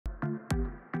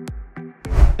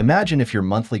Imagine if your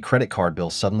monthly credit card bill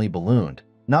suddenly ballooned,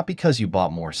 not because you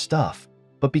bought more stuff,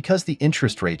 but because the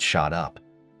interest rates shot up.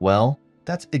 Well,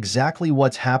 that's exactly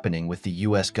what's happening with the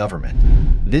US government.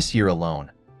 This year alone,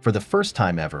 for the first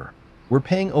time ever, we're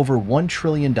paying over $1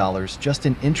 trillion just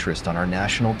in interest on our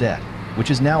national debt, which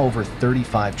is now over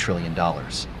 $35 trillion.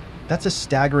 That's a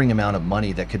staggering amount of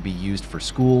money that could be used for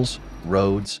schools,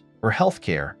 roads, or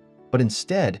healthcare, but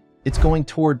instead, it's going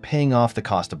toward paying off the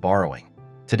cost of borrowing.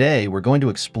 Today, we're going to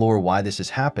explore why this is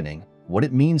happening, what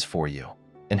it means for you,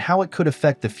 and how it could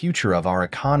affect the future of our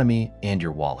economy and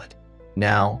your wallet.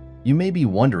 Now, you may be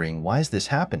wondering, why is this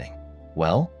happening?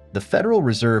 Well, the Federal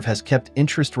Reserve has kept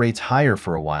interest rates higher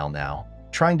for a while now,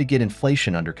 trying to get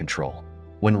inflation under control.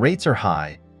 When rates are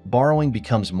high, borrowing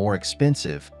becomes more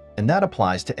expensive, and that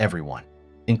applies to everyone,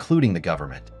 including the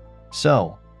government.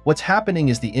 So, what's happening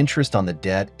is the interest on the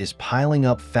debt is piling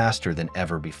up faster than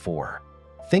ever before.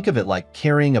 Think of it like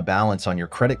carrying a balance on your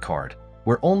credit card,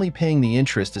 where only paying the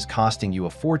interest is costing you a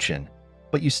fortune,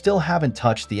 but you still haven't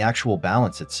touched the actual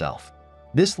balance itself.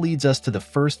 This leads us to the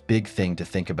first big thing to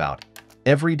think about.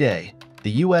 Every day,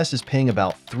 the US is paying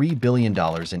about $3 billion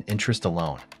in interest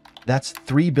alone. That's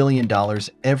 $3 billion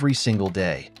every single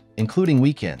day, including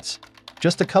weekends.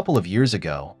 Just a couple of years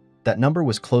ago, that number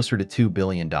was closer to $2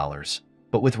 billion.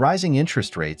 But with rising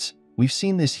interest rates, we've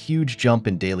seen this huge jump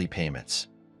in daily payments.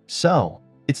 So,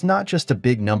 it's not just a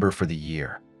big number for the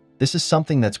year. This is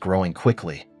something that's growing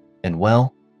quickly. And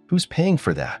well, who's paying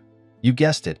for that? You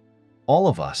guessed it, all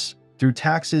of us, through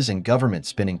taxes and government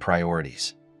spending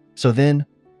priorities. So then,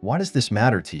 why does this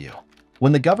matter to you?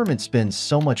 When the government spends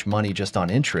so much money just on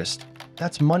interest,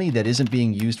 that's money that isn't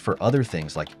being used for other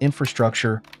things like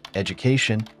infrastructure,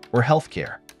 education, or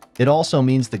healthcare. It also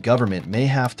means the government may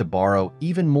have to borrow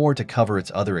even more to cover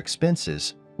its other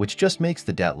expenses, which just makes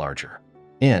the debt larger.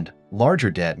 And larger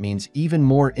debt means even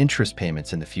more interest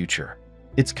payments in the future.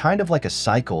 It's kind of like a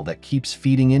cycle that keeps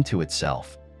feeding into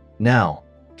itself. Now,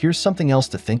 here's something else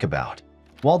to think about.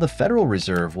 While the Federal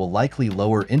Reserve will likely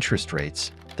lower interest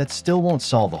rates, that still won't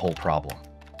solve the whole problem.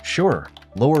 Sure,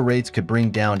 lower rates could bring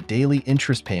down daily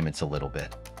interest payments a little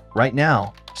bit. Right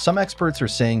now, some experts are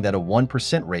saying that a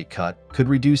 1% rate cut could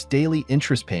reduce daily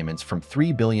interest payments from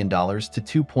 $3 billion to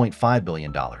 $2.5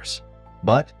 billion.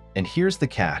 But, and here's the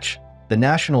catch, the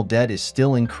national debt is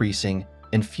still increasing,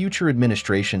 and future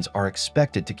administrations are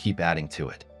expected to keep adding to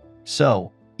it.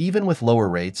 So, even with lower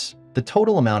rates, the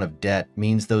total amount of debt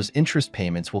means those interest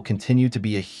payments will continue to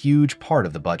be a huge part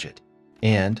of the budget.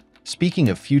 And, speaking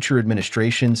of future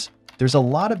administrations, there's a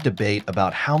lot of debate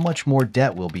about how much more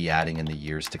debt we'll be adding in the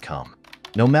years to come.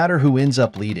 No matter who ends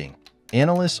up leading,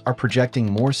 analysts are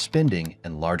projecting more spending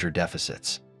and larger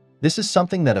deficits. This is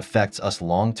something that affects us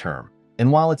long-term,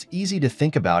 and while it's easy to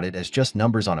think about it as just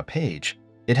numbers on a page,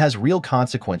 it has real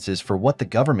consequences for what the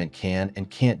government can and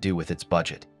can't do with its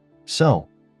budget. So,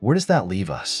 where does that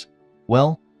leave us?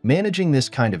 Well, managing this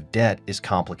kind of debt is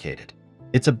complicated.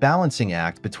 It's a balancing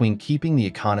act between keeping the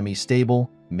economy stable,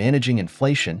 managing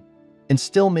inflation, and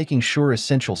still making sure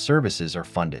essential services are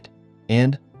funded.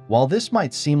 And while this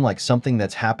might seem like something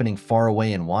that's happening far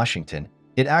away in Washington,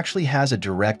 it actually has a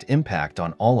direct impact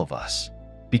on all of us.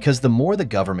 Because the more the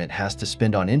government has to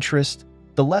spend on interest,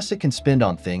 the less it can spend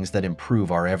on things that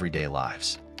improve our everyday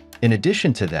lives. In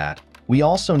addition to that, we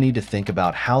also need to think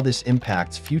about how this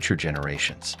impacts future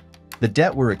generations. The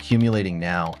debt we're accumulating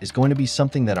now is going to be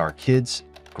something that our kids,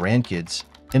 grandkids,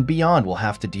 and beyond will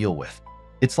have to deal with.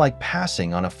 It's like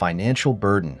passing on a financial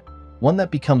burden, one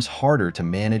that becomes harder to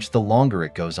manage the longer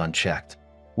it goes unchecked.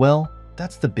 Well,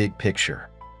 that's the big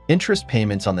picture. Interest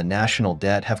payments on the national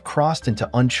debt have crossed into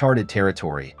uncharted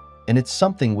territory, and it's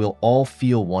something we'll all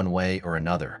feel one way or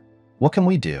another. What can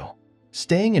we do?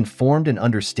 Staying informed and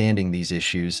understanding these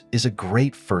issues is a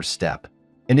great first step.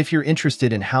 And if you're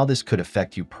interested in how this could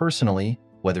affect you personally,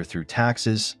 whether through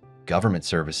taxes, government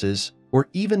services, or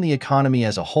even the economy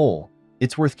as a whole,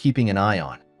 it's worth keeping an eye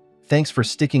on. Thanks for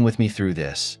sticking with me through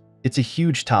this. It's a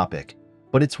huge topic,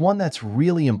 but it's one that's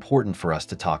really important for us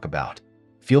to talk about.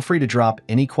 Feel free to drop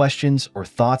any questions or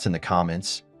thoughts in the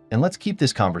comments, and let's keep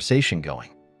this conversation going.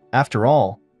 After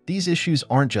all, these issues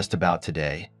aren't just about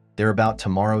today, they're about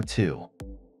tomorrow too.